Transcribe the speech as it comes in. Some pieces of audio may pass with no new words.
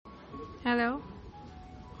Hello.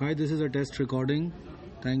 Hi, this is a test recording.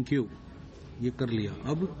 Thank you. ये कर लिया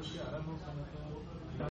अब।